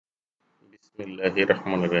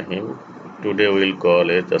Bismillahirrahmanirrahim. Today we will call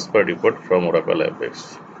a Jasper report from Oracle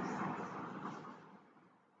Apex.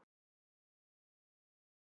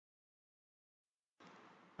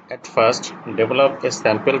 At first, develop a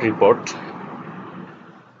sample report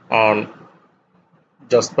on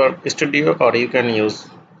Jasper Studio, or you can use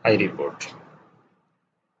iReport.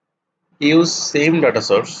 Use same data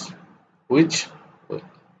source which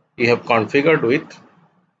you have configured with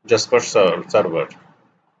Jasper server.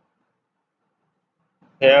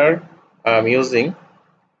 Here I am using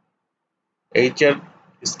HR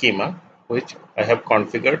schema which I have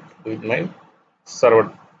configured with my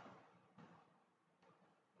server.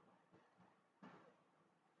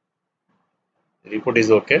 Report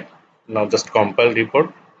is okay. Now just compile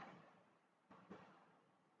report,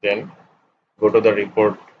 then go to the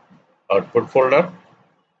report output folder,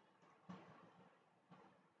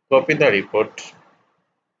 copy the report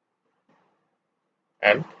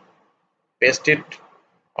and paste it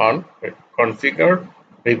on configured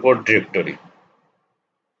report directory.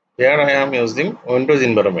 Here I am using Windows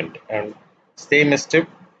environment and same step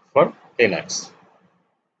for Linux.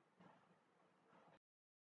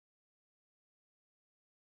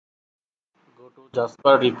 Go to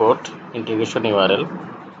Jasper Report integration URL,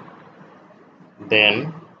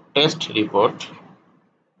 then test report.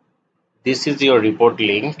 This is your report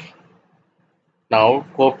link. Now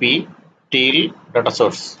copy till data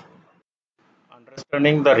source.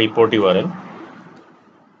 Understanding the report URL,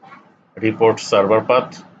 report server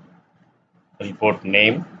path, report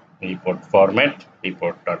name, report format,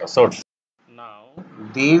 report data source. Now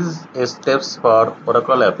these steps for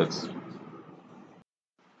Oracle Apex.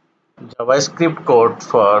 JavaScript code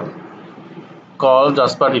for call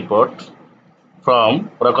Jasper report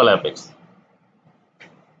from Oracle Apex.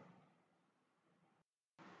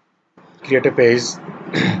 Create a page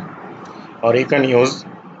or you can use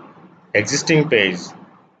existing page.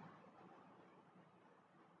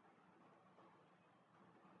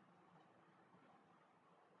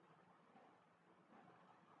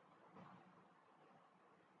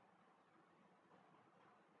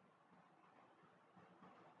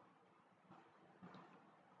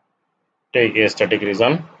 Take a static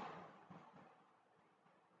reason.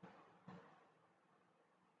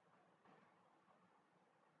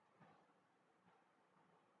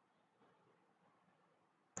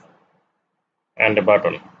 And a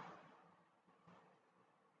button.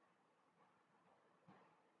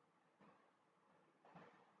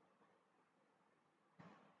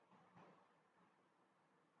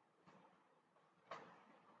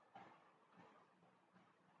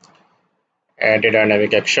 Add a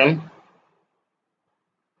dynamic action.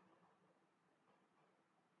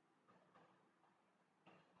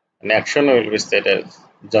 An action will be set as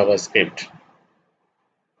JavaScript.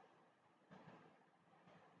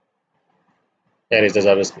 Here is the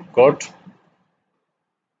JavaScript code.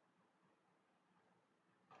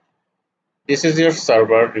 This is your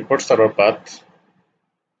server report server path.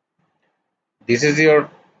 This is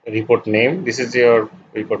your report name. This is your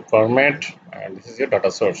report format, and this is your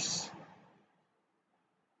data source.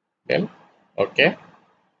 Then okay.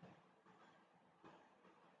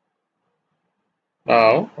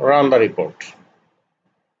 Now run the report.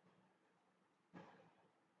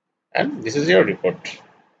 And this is your report.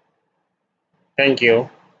 Thank you.